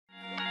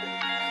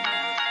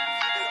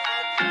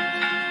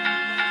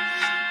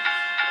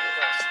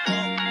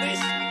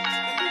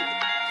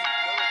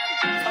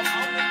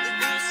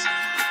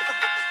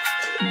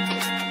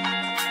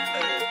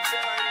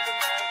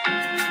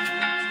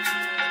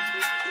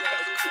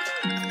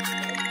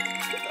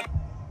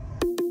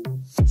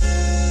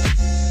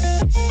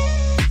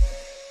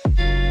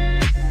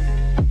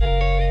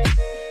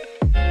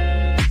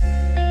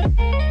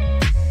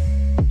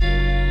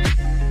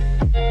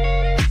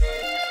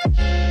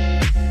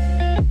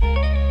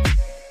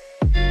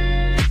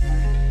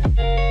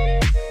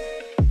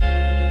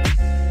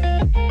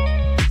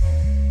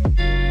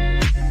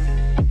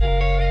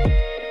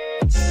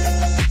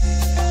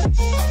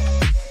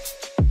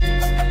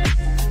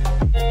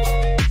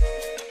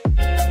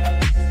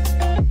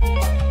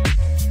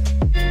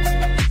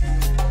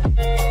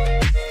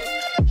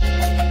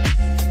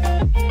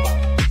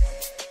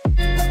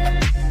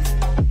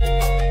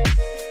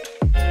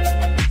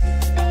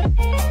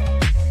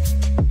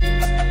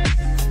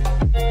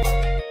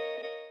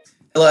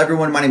Hello,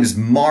 everyone. My name is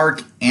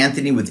Mark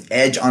Anthony with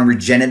Edge on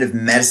Regenerative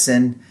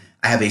Medicine.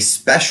 I have a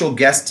special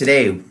guest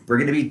today. We're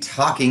going to be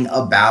talking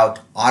about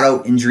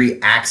auto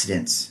injury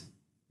accidents.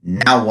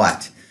 Now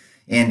what?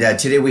 And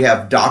today we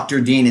have Dr.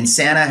 Dean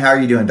Insana. How are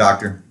you doing,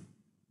 Doctor?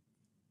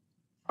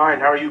 Fine.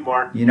 How are you,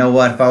 Mark? You know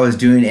what? If I was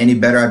doing any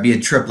better, I'd be a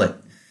triplet.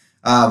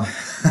 Um,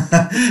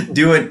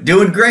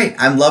 doing great.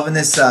 I'm loving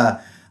this.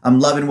 I'm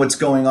loving what's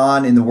going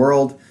on in the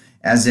world,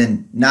 as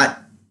in not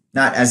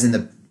as in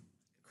the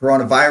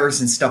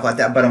coronavirus and stuff like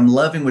that, but I'm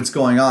loving what's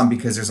going on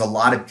because there's a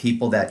lot of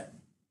people that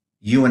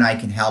you and I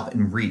can help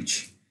and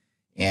reach.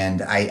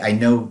 And I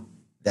know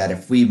that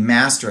if we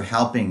master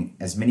helping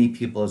as many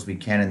people as we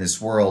can in this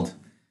world,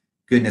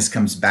 goodness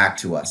comes back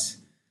to us.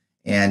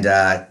 And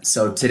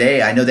so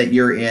today, I know that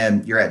you're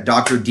at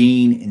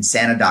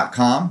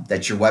drdeaninsana.com.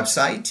 That's your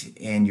website,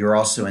 and you're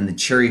also in the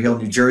Cherry Hill,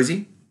 New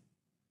Jersey,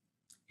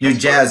 New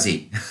That's correct.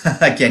 Jersey.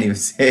 I can't even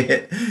say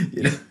it.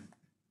 You know,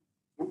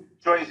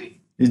 Joyzy.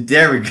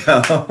 there we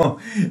go.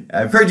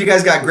 I've heard you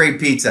guys got great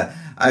pizza.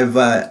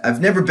 I've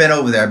never been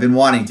over there. I've been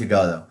wanting to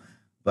go though,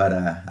 but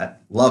I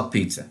love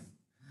pizza.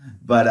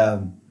 But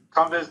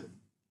Come visit.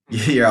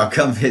 yeah, I'll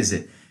come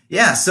visit.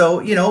 Yeah,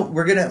 so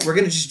we're gonna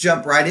just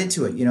jump right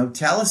into it.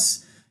 Tell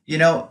us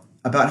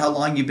about how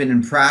long you've been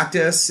in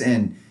practice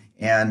and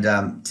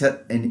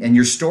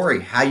your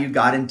story, how you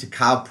got into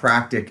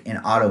chiropractic and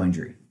auto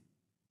injury.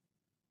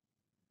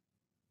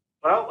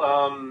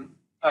 Well,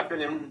 I've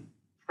been in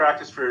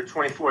practice for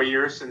 24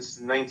 years since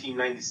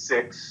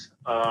 1996.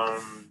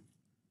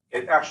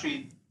 It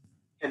actually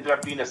ended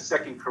up being a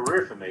second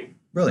career for me.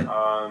 Really?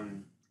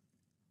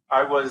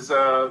 I was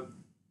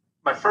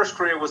My first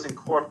career was in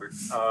corporate.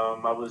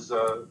 I was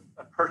a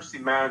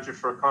purchasing manager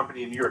for a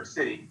company in New York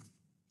City,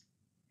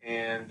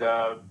 and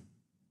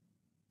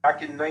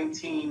back in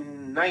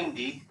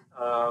 1990,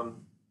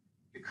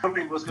 the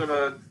company was going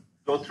to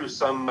go through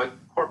some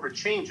corporate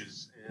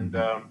changes, and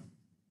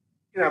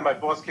Mhm. my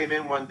boss came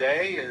in one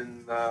day,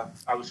 and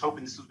I was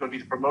hoping this was going to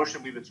be the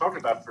promotion we've been talking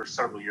about for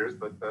several years,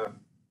 but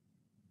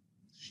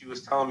she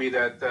was telling me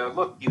that,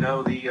 look,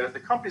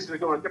 the company's going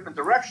to go in a different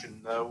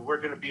direction. We're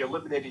going to be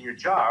eliminating your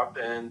job,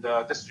 and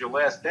this is your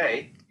last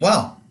day.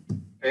 Wow.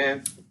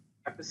 And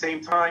at the same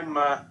time,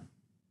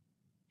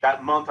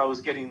 that month I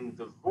was getting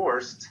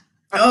divorced.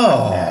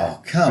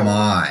 Oh, come so,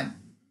 on.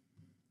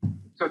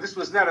 so this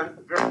was not a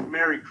very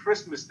Merry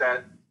Christmas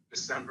that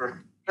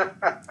December.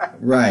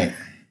 Right.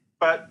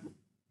 But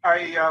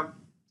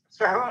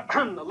so I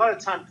had a lot of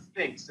time to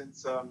think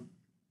since a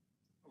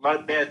lot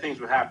of bad things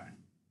were happening.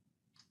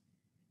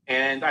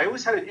 And I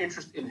always had an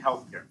interest in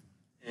healthcare.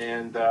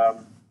 And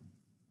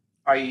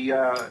I,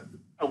 uh,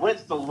 I went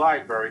to the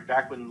library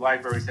back when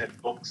libraries had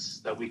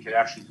books that we could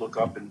actually look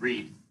up and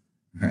read.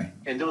 Right.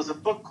 And there was a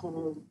book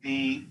called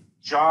the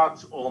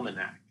Jobs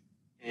Almanac.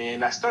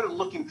 And I started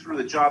looking through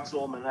the Jobs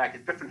Almanac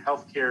at different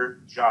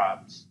healthcare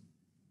jobs.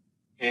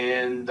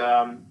 And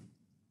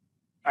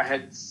I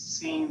had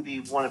seen the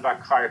one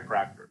about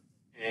chiropractor.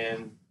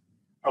 And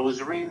I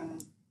was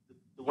reading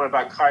the one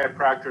about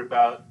chiropractor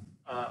about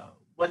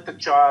what the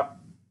job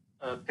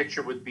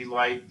picture would be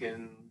like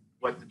and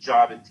what the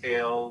job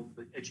entailed,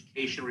 the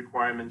education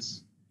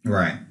requirements.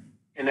 Right.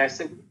 And I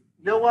said,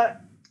 you know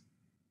what?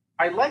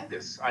 I like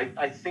this.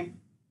 I think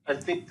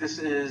this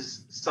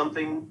is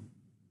something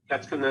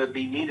that's going to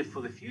be needed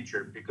for the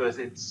future because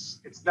it's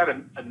not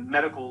a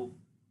medical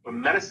or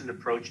medicine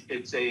approach.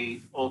 It's a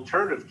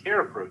alternative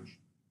care approach.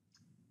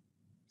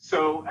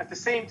 So at the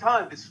same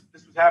time, this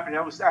was happening.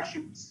 I was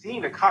actually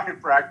seeing a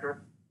chiropractor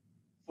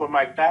for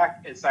my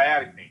back and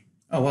sciatic pain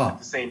Oh, at wow.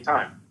 the same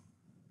time.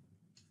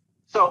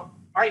 So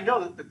I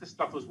know that this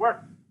stuff was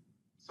working.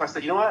 So I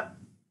said, you know what?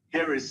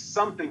 There is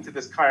something to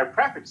this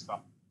chiropractic stuff,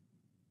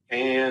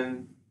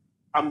 and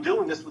I'm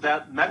doing this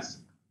without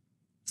medicine.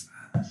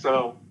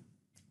 So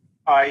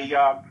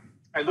I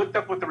looked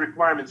up what the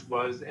requirements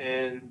was,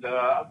 and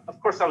of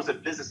course I was a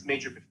business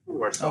major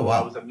before, Oh, so I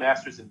wow. was a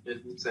master's in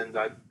business, and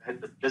I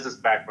had the business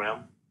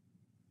background.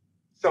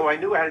 So I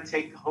knew I had to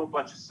take a whole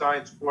bunch of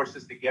science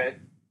courses to get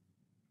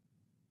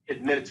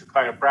admitted to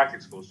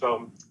chiropractic school.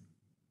 So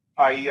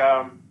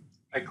I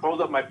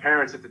called up my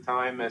parents at the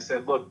time and I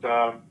said, look,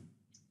 can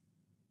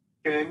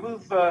I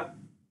move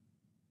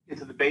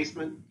into the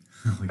basement,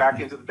 back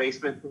into the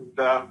basement? And,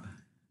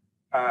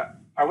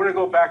 I want to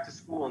go back to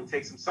school and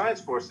take some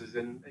science courses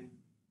and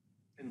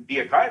be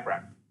a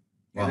chiropractor.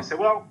 And they Wow. said,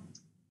 well,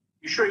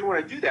 you sure you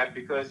want to do that?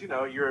 Because,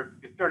 you're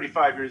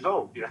 35 years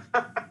old.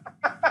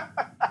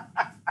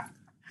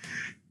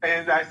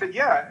 And I said,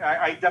 yeah,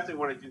 I definitely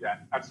want to do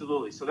that.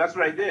 Absolutely. So that's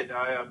what I did.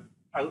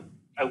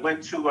 I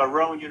went to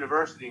Rowan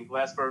University in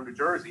Glassboro, New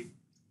Jersey,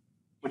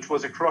 which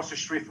was across the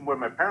street from where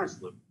my parents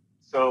lived.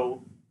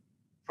 So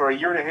for a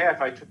year and a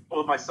half, I took all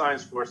of my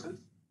science courses.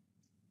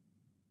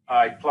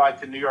 I applied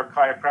to New York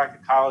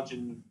Chiropractic College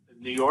in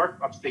New York,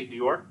 upstate New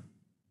York,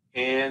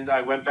 and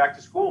I went back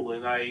to school.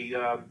 And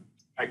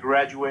I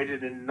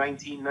graduated in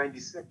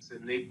 1996,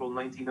 in April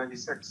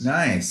 1996.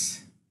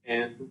 Nice.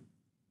 And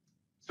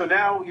so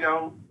now,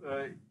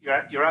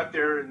 you're out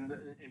there in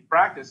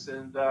practice,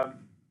 and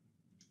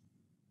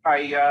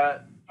I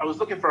was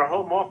looking for a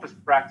home office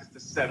practice to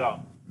set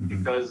up Mm-hmm.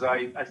 because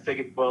I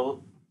figured,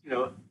 well,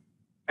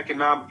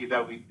 economically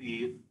that would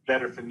be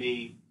better for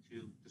me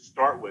to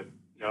start with,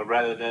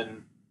 rather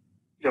than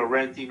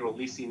renting or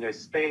leasing a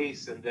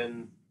space and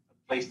then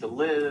a place to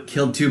live.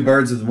 Killed And two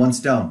birds with one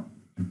stone.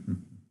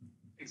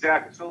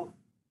 exactly. So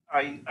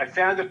I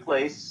found a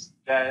place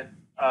that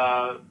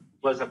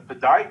was a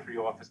podiatry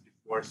office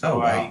before. Oh, So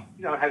wow.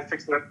 I had to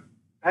fix it up.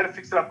 I had to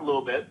fix it up a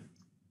little bit.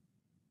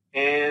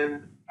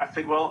 And I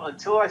figured, well,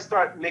 until I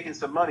start making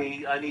some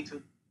money, I need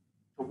to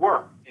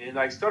work. And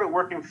I started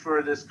working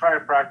for this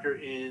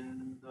chiropractor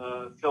in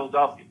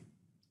Philadelphia,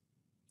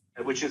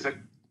 which is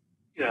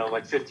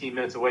like 15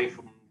 minutes away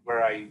from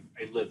where I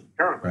live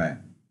currently. Right.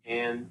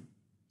 And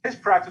his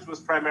practice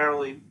was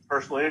primarily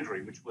personal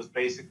injury, which was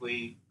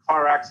basically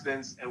car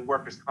accidents and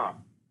workers' comp.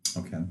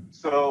 Okay.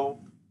 So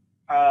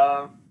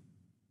I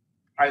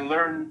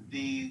learned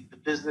the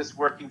business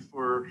working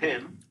for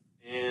him,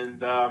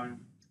 and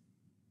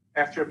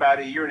after about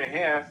a year and a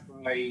half,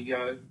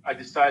 I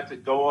decided to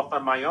go off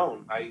on my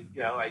own.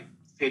 I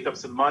saved up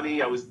some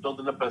money. I was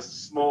building up a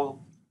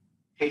small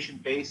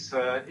patient base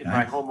in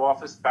my Nice. home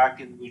office back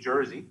in New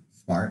Jersey.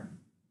 Smart.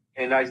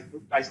 And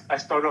I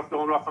started off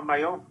going off on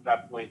my own from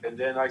that point. And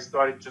then I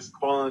started just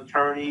calling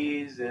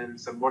attorneys and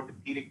some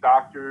orthopedic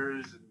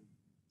doctors and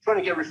trying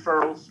to get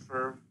referrals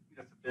for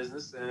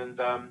business. And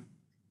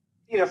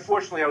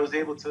fortunately, I was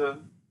able to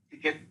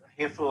get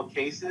a handful of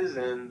cases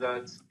and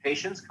some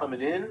patients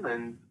coming in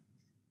and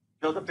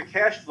build up the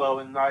cash flow.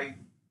 And I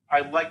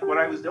liked what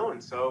I was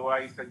doing, so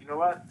I said, you know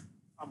what,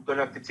 I'm going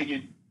to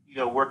continue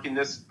working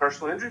this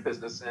personal injury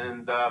business.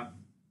 And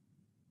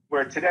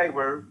where today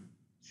we're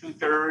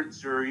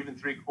 2/3 or even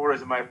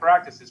 3/4 of my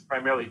practice is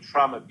primarily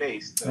trauma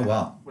based. Oh,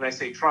 wow. When I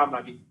say trauma,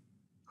 I mean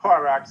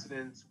car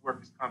accidents,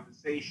 workers'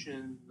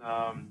 compensation,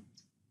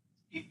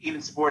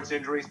 even sports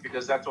injuries,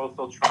 because that's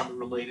also trauma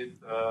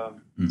related.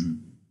 Mm-hmm.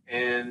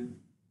 And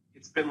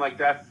it's been like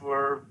that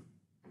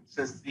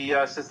since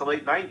the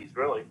late '90s,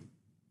 really.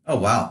 Oh,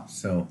 wow.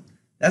 So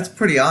that's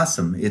pretty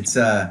awesome. It's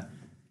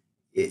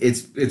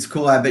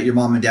cool. I bet your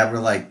mom and dad were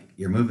like,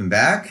 "You're moving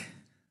back?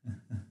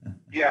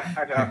 Yeah,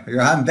 I know. I'm It's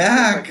like,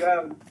 back."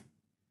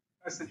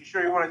 I said, "You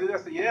sure you want to do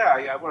that?" I said, "Yeah,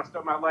 I want to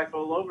start my life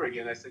all over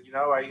again." I said,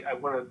 I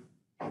want to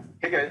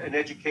pick an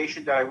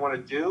education that I want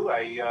to do.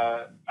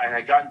 I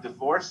had gotten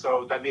divorced,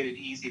 so that made it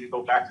easy to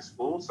go back to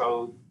school.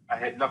 So I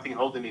had nothing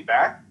holding me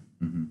back.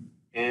 Mm-hmm.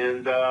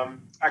 And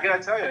I got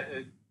to tell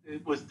you,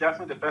 it was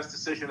definitely the best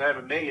decision I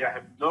ever made. I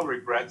have no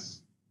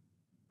regrets.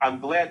 I'm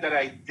glad that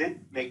I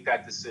did make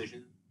that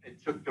decision and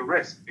took the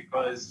risk,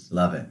 because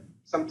Love it.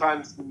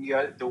 sometimes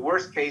the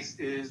worst case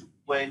is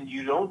when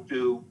you don't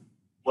do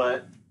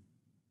what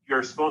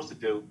you're supposed to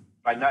do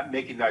by not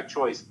making that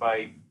choice,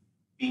 by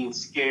being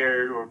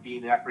scared or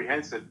being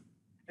apprehensive.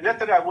 And not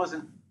that I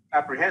wasn't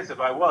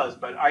apprehensive, I was,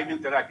 but I knew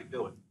that I could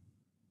do it.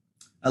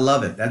 I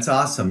love it. That's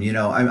awesome.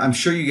 I'm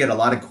sure you get a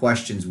lot of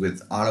questions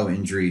with auto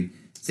injury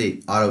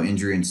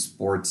and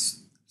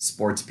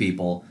sports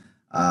people.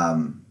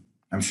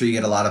 I'm sure you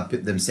get a lot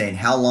of them saying,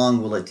 "How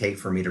long will it take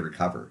for me to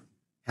recover?"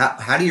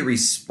 How do you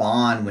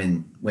respond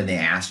when they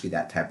ask you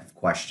that type of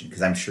question?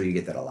 Because I'm sure you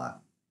get that a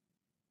lot.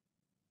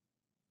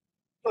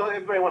 Well,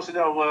 everybody wants to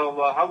know,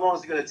 well, how long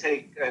is it going to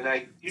take? And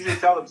I usually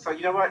tell them, so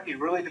you know what? It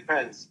really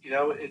depends.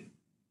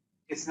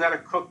 It's not a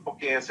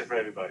cookbook answer for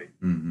everybody.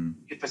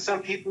 Mm-hmm. For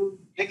some people,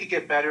 it could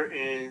get better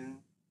in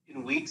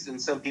weeks,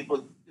 and some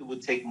people it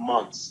would take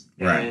months.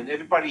 Right. And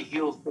everybody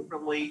heals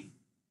differently.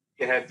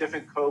 You have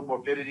different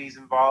comorbidities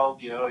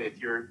involved. If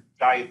you're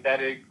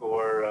diabetic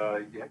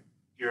or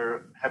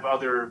you have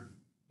other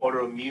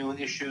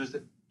autoimmune issues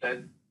that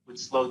would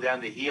slow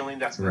down the healing,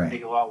 that's going to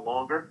take a lot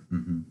longer.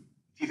 Mm-hmm.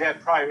 If you've had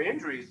prior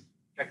injuries,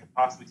 that could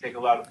possibly take a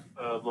lot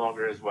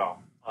longer as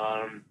well.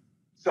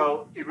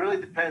 So it really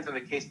depends on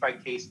a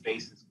case-by-case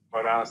basis,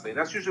 quite honestly. And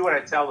that's usually what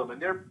I tell them,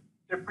 and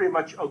they're pretty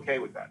much okay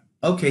with that.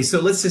 Okay,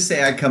 so let's just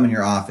say I come in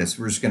your office.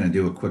 We're just going to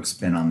do a quick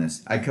spin on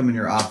this. I come in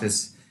your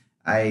office.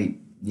 I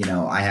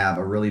have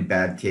a really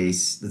bad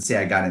case. Let's say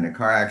I got in a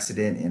car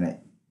accident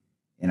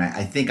and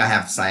I think I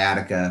have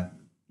sciatica.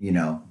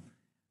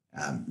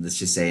 Let's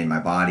just say in my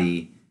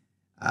body,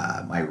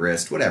 my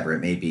wrist, whatever it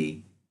may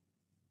be.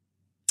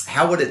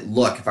 How would it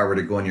look if I were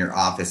to go in your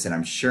office and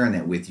I'm sharing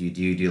that with you?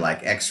 Do you do like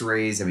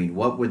X-rays? I mean,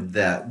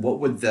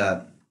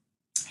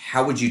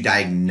 how would you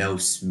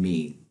diagnose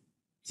me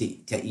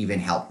to even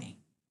help me?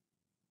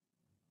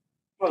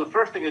 Well, the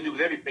first thing I do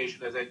with every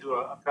patient is I do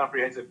a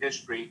comprehensive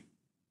history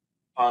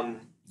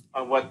on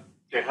what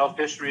their health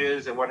history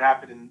is and what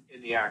happened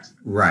in the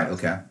accident. Right.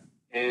 Okay.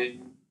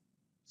 And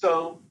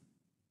so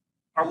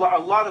a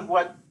lot of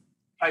what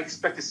I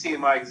expect to see in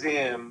my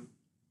exam,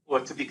 or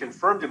to be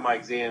confirmed in my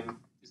exam,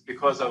 is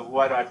because of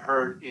what I've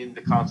heard in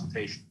the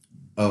consultation.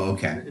 Oh,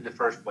 okay. In the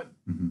first place.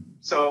 Mm-hmm.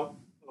 So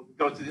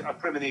I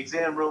put them in the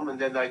exam room, and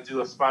then I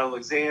do a spinal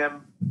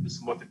exam, do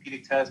some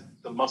orthopedic tests,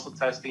 some muscle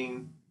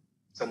testing,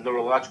 some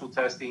neurological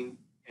testing,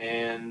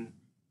 and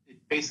it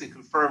basically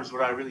confirms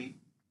what I really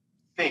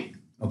think.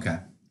 Okay.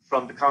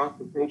 from the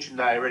consultation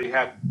that I already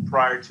had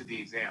prior to the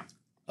exam.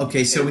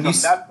 Okay, so and when from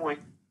you that point,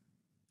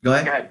 go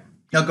ahead. go ahead.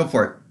 No, go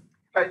for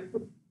it.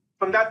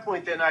 From that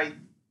point, then I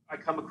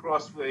come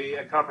across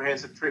a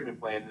comprehensive treatment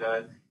plan.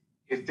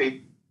 If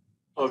they've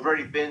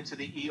already been to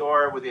the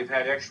ER where they've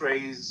had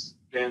X-rays,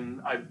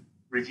 then I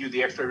review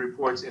the X-ray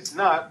reports. If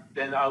not,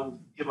 then I'll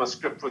give them a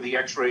script for the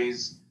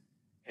X-rays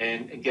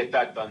and get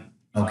that done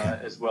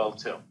as well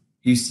too.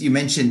 You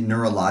mentioned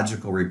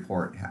neurological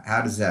report.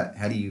 How does that?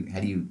 How do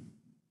you?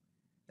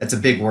 That's a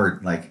big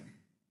word. Like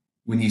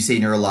when you say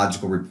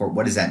neurological report,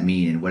 what does that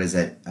mean, and what does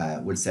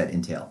that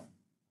entail?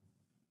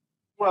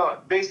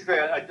 Well, basically,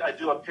 I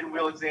do a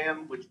pinwheel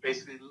exam, which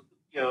basically,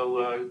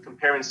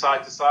 comparing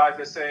side to side,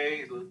 let's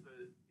say, if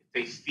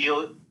they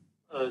feel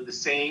the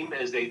same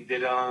as they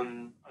did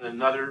on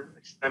another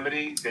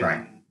extremity, then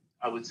right.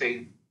 I would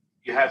say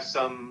you have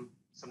some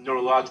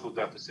neurological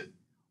deficit.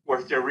 Or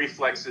if their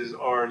reflexes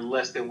are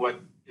less than what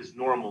is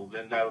normal,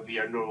 then that would be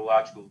a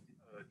neurological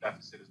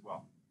deficit as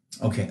well.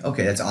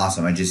 Okay, that's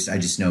awesome. I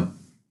just know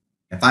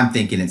if I'm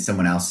thinking it,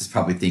 someone else is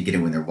probably thinking it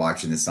when they're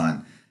watching this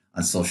on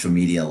social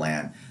media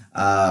land.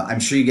 I'm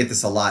sure you get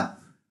this a lot.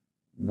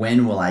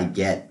 When will I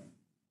get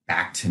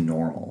back to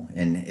normal?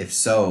 And if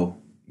so,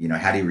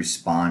 how do you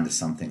respond to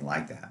something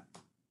like that?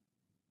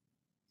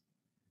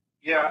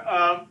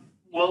 Yeah,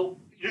 well,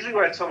 usually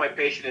what I tell my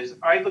patient is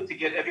I look to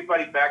get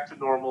everybody back to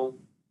normal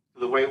to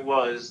the way it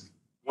was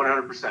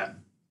 100%.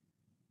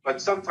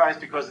 But sometimes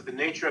because of the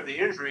nature of the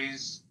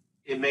injuries,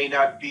 it may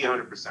not be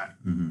 100%.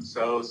 Mm-hmm.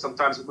 So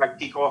sometimes it might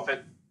peak off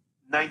at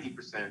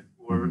 90%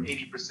 or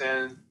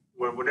 80%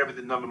 or whatever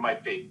the number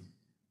might be.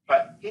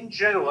 But in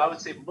general, I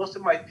would say most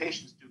of my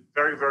patients do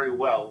very, very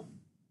well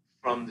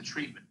from the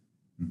treatment.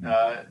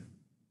 Mm-hmm.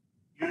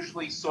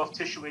 Usually soft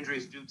tissue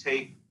injuries do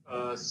take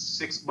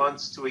 6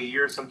 months to a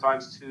year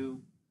sometimes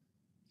to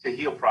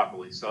heal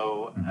properly.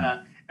 So,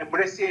 and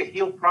when I say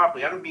heal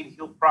properly, I don't mean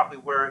heal properly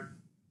where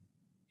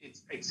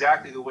it's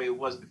exactly the way it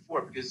was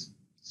before, because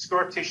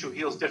scar tissue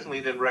heals differently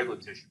than regular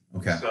tissue.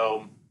 Okay.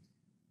 So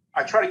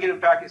I try to get them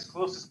back as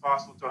close as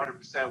possible to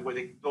 100% where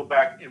they can go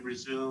back and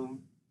resume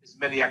as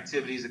many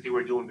activities that they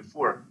were doing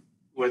before,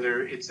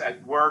 whether it's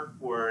at work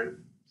or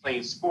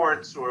playing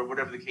sports or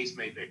whatever the case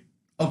may be.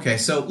 Okay,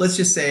 so let's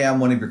just say I'm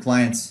one of your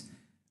clients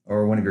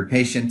or one of your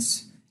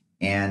patients,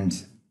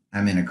 and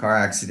I'm in a car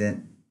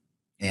accident,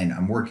 and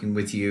I'm working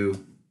with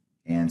you,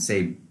 and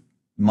say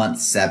month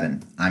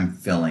 7, I'm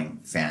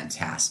feeling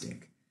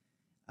fantastic.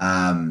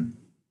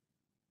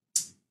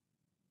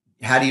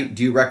 How do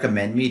you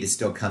recommend me to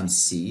still come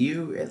see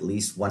you at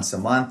least once a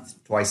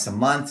month, twice a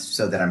month,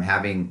 so that I'm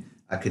having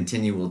a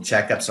continual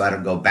checkup so I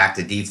don't go back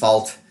to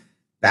default,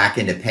 back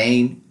into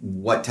pain?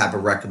 What type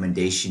of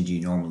recommendation do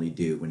you normally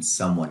do when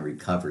someone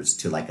recovers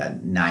to like a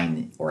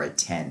 9 or a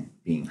 10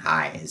 being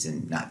high, as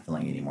in not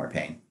feeling any more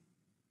pain?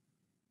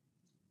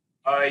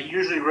 I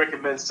usually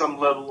recommend some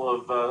level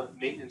of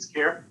maintenance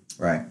care.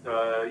 Right.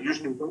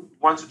 Usually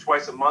once or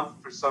twice a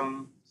month for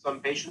some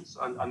patients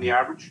on the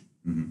average.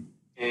 Mm-hmm.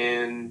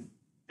 And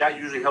that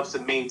usually helps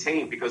them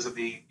maintain because of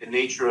the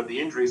nature of the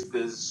injuries,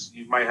 because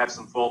you might have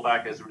some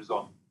fallback as a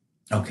result.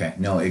 Okay,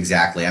 no,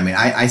 exactly. I mean,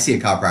 I see a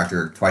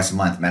chiropractor twice a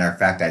month. Matter of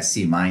fact, I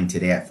see mine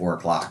today at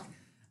 4:00.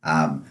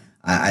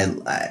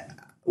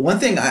 One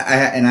thing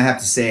I have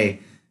to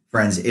say,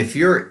 friends, if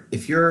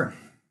you're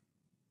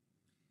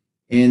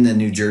in the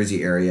New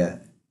Jersey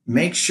area,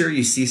 make sure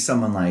you see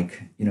someone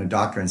like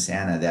Dr.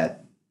 Insana,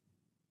 that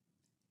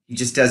he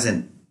just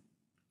doesn't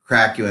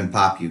crack you and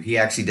pop you. He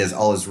actually does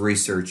all his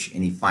research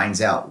and he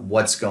finds out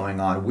what's going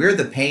on, where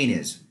the pain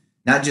is,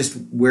 not just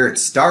where it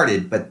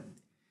started, but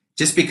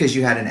just because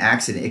you had an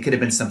accident, it could have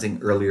been something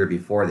earlier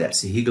before that.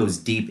 So he goes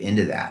deep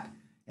into that.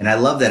 And I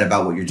love that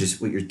about what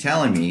you're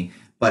telling me.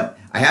 But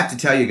I have to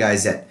tell you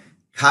guys that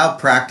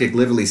chiropractic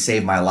literally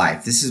saved my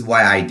life. This is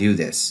why I do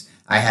this.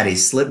 I had a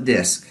slip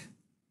disc.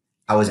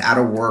 I was out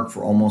of work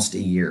for almost a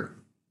year.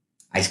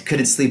 I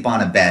couldn't sleep on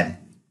a bed.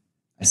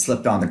 I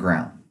slept on the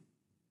ground.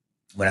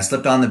 When I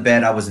slept on the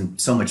bed, I was in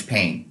so much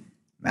pain.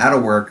 I'm out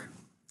of work.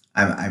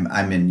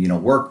 I'm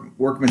in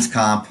workman's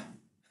comp.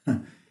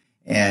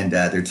 And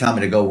they're telling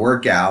me to go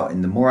work out.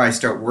 And the more I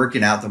start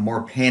working out, the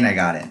more pain I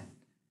got in.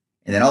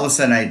 And then all of a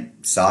sudden I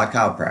saw a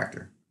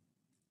chiropractor.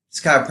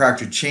 This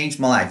chiropractor changed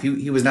my life.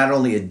 He was not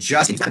only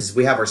adjusting, because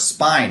we have our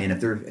spine, and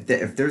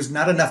if there's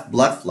not enough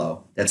blood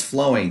flow that's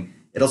flowing,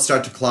 it'll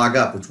start to clog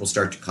up, which will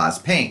start to cause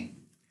pain.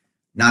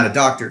 Not a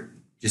doctor,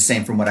 just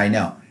saying from what I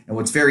know. And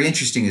what's very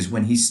interesting is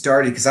when he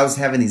started, because I was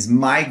having these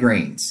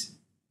migraines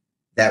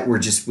that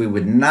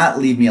would not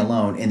leave me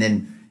alone. And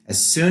then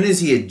as soon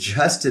as he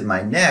adjusted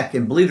my neck,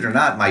 and believe it or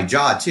not, my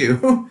jaw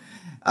too,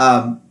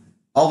 all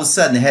of a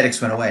sudden the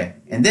headaches went away.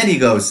 And then he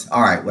goes,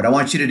 all right, what I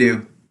want you to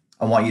do,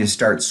 I want you to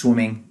start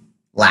swimming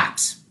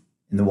laps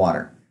in the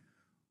water.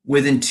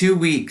 Within 2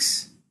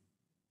 weeks,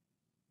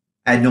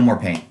 I had no more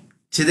pain.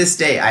 To this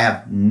day, I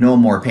have no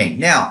more pain.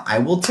 Now, I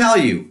will tell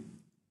you,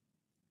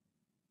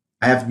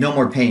 I have no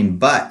more pain,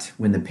 but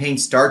when the pain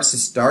starts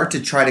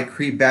to try to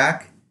creep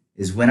back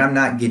is when I'm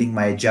not getting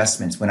my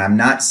adjustments, when I'm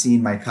not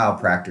seeing my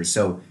chiropractor.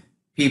 So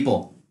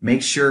people,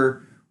 make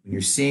sure when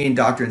you're seeing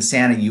Dr.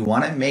 Insana, you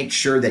want to make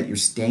sure that you're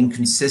staying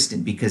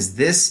consistent, because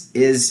this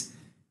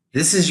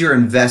is your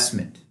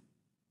investment.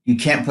 You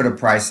can't put a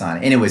price on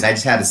it. Anyways, I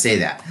just had to say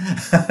that.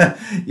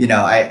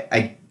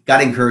 I got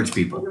to encourage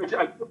people. I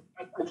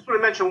just want to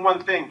mention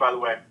one thing, by the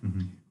way.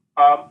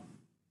 Mm-hmm.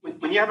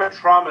 When you have a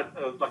trauma,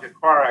 like a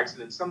car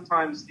accident,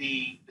 sometimes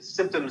the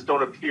symptoms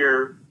don't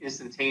appear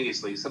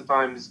instantaneously.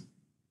 Sometimes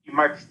you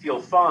might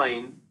feel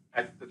fine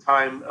at the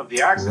time of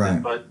the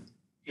accident, Right. but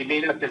it may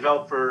not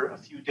develop for a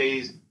few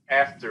days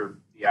after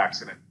the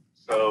accident.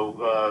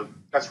 So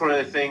that's one of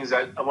the things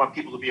that I want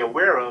people to be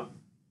aware of,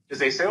 is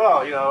they say, well,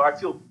 I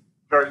feel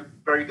very,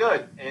 very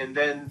good. And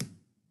then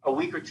a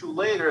week or two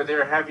later,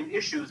 they're having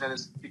issues, and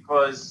it's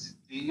because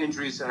the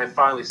injuries have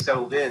finally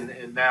settled in,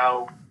 and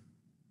now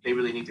they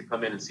really need to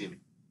come in and see me.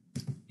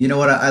 You know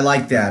what? I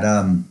like that.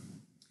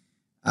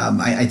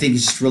 I think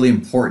it's just really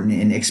important,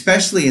 and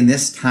especially in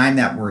this time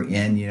that we're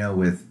in,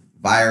 with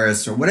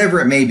virus or whatever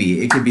it may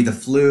be. It could be the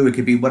flu. It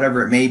could be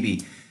whatever it may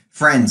be.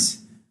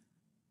 Friends,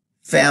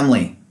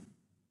 family,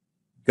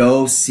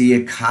 go see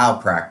a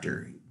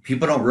chiropractor.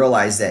 People don't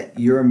realize that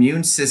your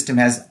immune system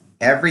has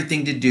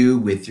everything to do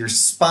with your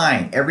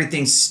spine.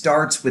 Everything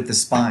starts with the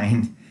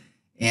spine.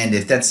 And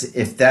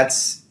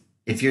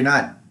if you're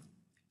not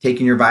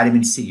taking your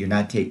vitamin C, you're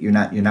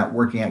not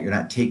working out, you're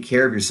not taking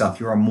care of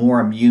yourself, you are more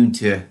immune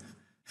to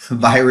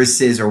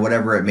viruses or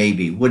whatever it may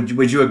be.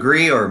 Would you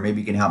agree, or maybe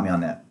you can help me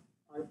on that?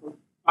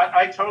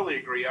 I totally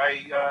agree.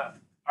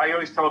 I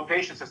always tell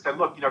patients, I said,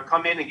 look,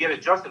 come in and get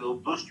adjusted. It'll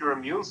boost your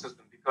immune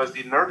system, because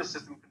the nervous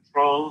system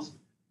controls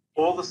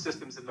all the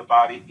systems in the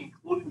body,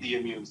 including the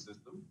immune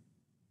system.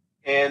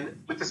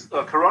 And with this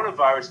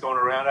coronavirus going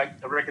around, I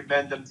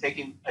recommend them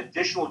taking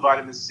additional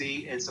vitamin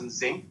C and some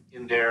zinc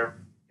in their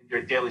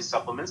daily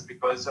supplements,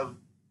 because of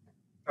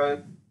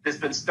there's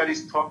been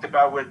studies talked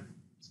about where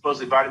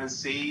supposedly vitamin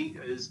C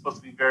is supposed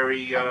to be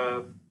very,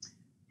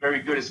 very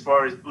good as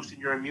far as boosting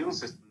your immune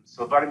system.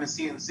 So vitamin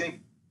C and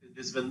zinc,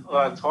 there's been a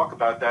lot of talk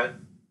about that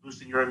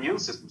boosting your immune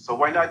system. So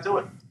why not do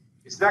it?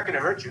 It's not going to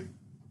hurt you.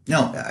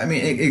 No, I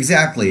mean,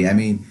 exactly. I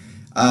mean,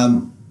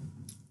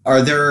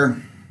 are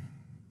there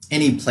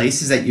any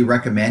places that you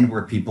recommend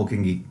where people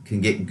can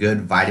get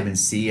good vitamin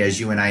C? As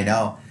you and I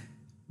know,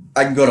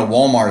 I can go to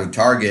Walmart or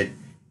Target,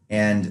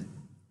 and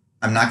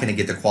I'm not going to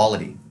get the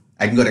quality.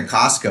 I can go to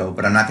Costco,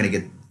 but I'm not going to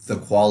get the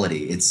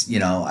quality. It's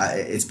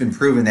it's been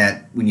proven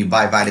that when you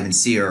buy vitamin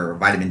C or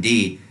vitamin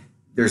D,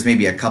 there's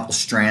maybe a couple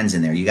strands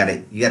in there. You got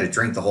to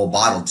drink the whole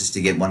bottle just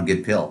to get one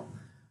good pill.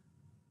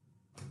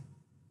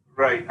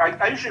 Right.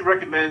 I usually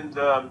recommend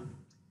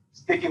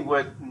sticking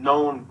with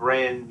known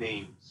brand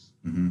names.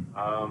 Mm-hmm.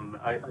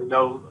 I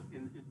know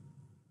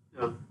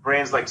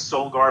brands like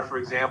Solgar, for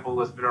example,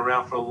 has been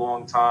around for a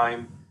long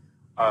time.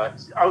 I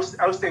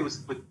would stay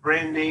with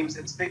brand names,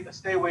 and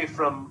stay away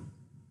from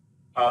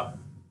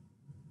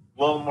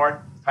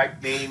Walmart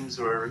type names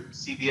or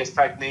CVS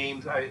type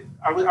names. I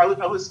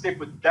would stick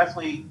with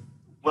definitely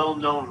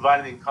well-known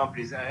vitamin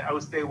companies. I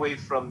would stay away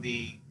from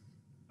the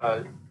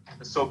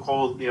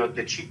so-called,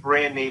 the cheap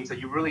brand names that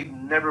you really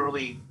never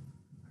really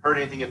heard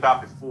anything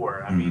about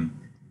before. I mean,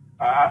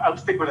 I would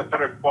stick with a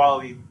better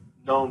quality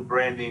known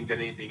brand name than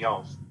anything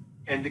else.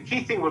 And the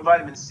key thing with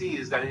vitamin C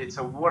is that it's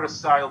a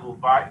water-soluble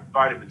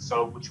vitamin.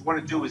 So what you want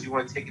to do is you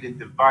want to take it in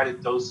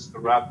divided doses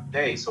throughout the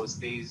day, so it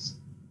stays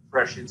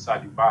fresh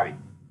inside your body.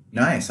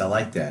 Nice. I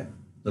like that.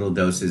 Little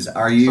doses.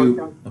 Are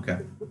you okay?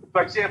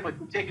 For example, if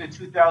you're taking a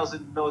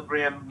 2,000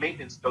 milligram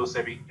maintenance dose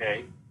every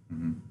day,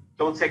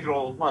 don't take it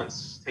all at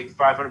once. Take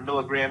 500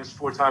 milligrams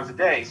 4 times a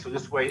day. So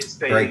this way it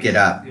stays. Break it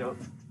up.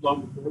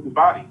 Flowing through your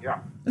body. Yeah.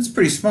 That's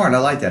pretty smart. I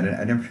like that.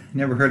 I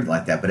never heard it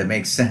like that, but it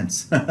makes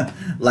sense.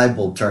 Light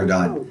bulb turned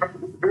on.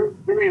 Very,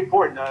 very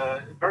important.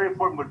 Very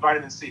important with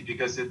vitamin C,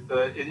 because it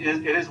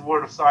is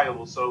water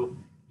soluble. So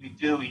you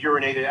do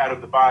urinate it out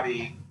of the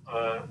body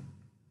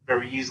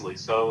very easily.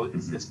 So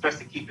it's best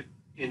to keep it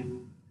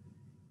in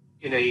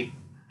a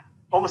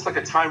almost like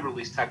a time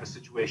release type of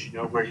situation,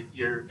 where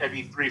you're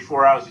every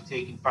 3-4 hours you're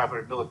taking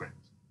 500 milligrams.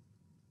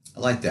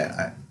 I like that.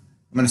 I'm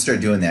going to start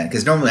doing that,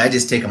 because normally I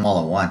just take them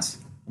all at once.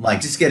 I'm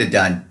like, just get it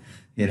done,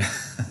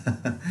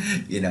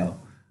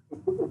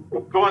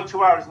 Go on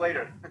 2 hours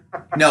later.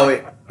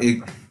 No,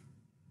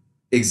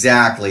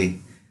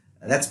 exactly.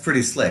 That's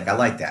pretty slick. I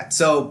like that.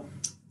 So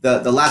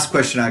the last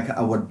question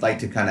I would like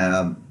to kind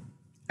of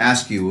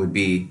ask you would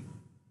be,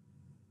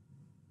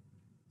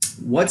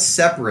 what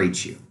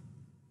separates you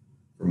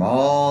from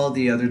all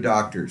the other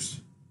doctors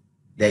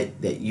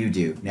that you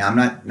do? Now, I'm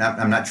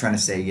not trying to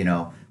say,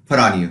 put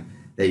on you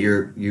that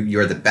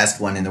you're the best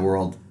one in the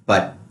world,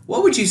 but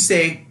what would you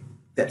say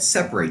that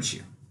separates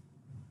you?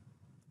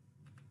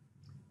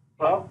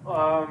 Well,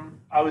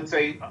 I would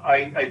say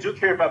I do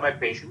care about my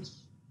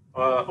patients.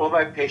 All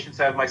my patients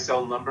have my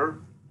cell number,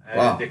 and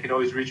wow. They can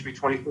always reach me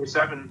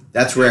 24/7.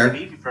 That's rare. If they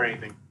need me for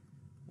anything.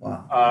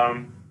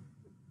 Wow.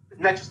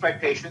 Not just my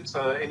patients,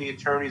 any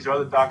attorneys or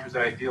other doctors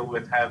that I deal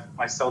with have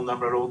my cell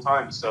number at all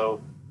times. So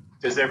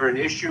if there's ever an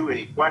issue,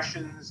 any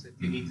questions, if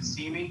you need to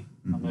see me,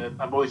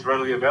 I'm always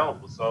readily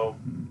available. So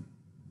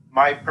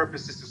my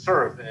purpose is to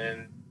serve,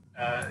 and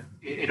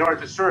in order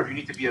to serve, you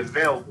need to be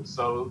available.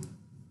 So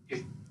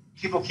if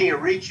people can't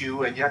reach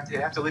you, and you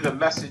have to leave a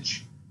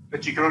message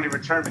that you can only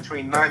return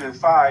between 9 and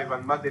 5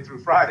 on Monday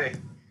through Friday,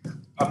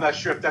 I'm not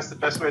sure if that's the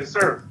best way to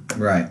serve.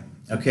 Right.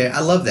 Okay. I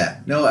love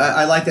that. No,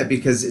 I like that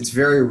because it's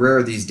very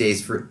rare these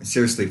days for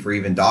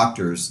even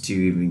doctors to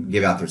even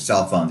give out their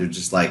cell phone. They're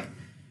just like,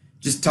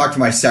 just talk to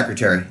my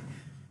secretary.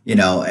 You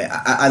know,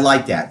 I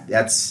like that.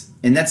 That's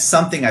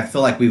something I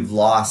feel like we've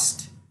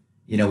lost.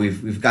 You know,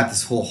 we've got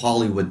this whole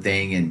Hollywood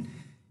thing, and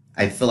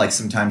I feel like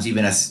sometimes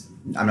even as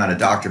I'm not a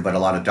doctor, but a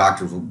lot of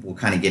doctors will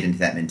kind of get into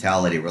that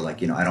mentality where,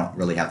 like, you know, I don't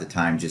really have the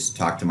time, just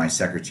talk to my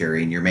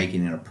secretary, and you're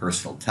making it a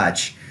personal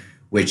touch,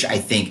 which I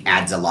think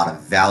adds a lot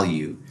of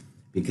value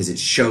because it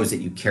shows that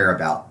you care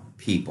about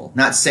people.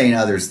 Not saying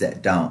others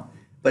that don't,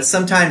 but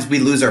sometimes we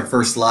lose our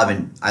first love,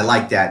 and I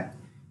like that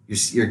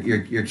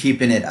you're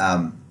keeping it.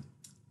 I've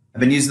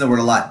been using the word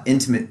a lot,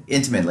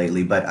 intimate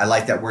lately, but I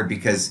like that word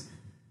because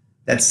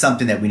that's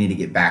something that we need to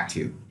get back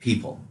to,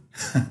 people.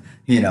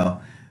 You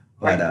know,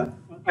 but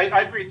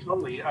I agree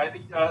totally.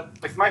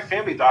 Like my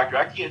family doctor,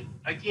 I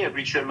can't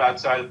reach him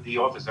outside of the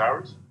office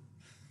hours.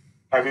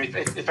 I mean,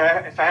 if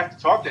I have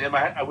to talk to him,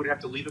 I would have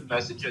to leave a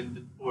message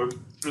or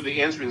through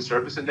the answering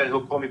service, and then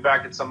he'll call me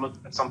back at some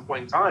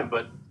point in time.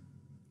 But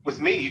with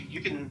me,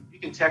 you can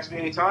text me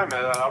anytime,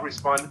 and I'll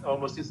respond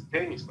almost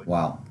instantaneously.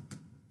 Wow,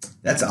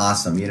 that's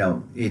awesome. You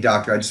know, hey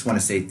doctor, I just want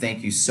to say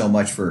thank you so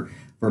much for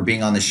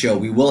being on the show.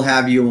 We will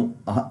have you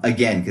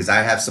again because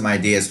I have some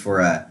ideas for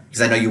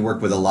because I know you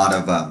work with a lot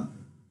of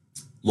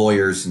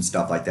lawyers and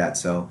stuff like that.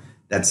 So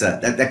that's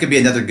that could be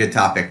another good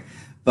topic.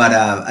 But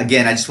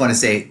again, I just want to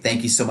say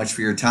thank you so much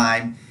for your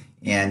time.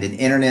 And in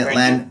internet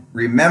land,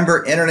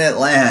 remember internet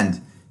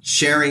land,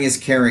 sharing is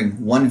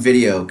caring. One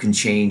video can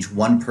change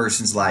one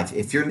person's life.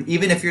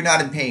 Even if you're not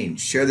in pain,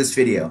 share this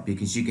video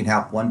because you can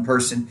help one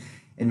person.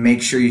 And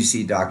make sure you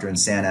see Dr.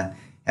 Insana.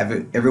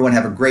 Everyone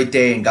have a great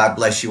day, and God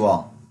bless you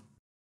all.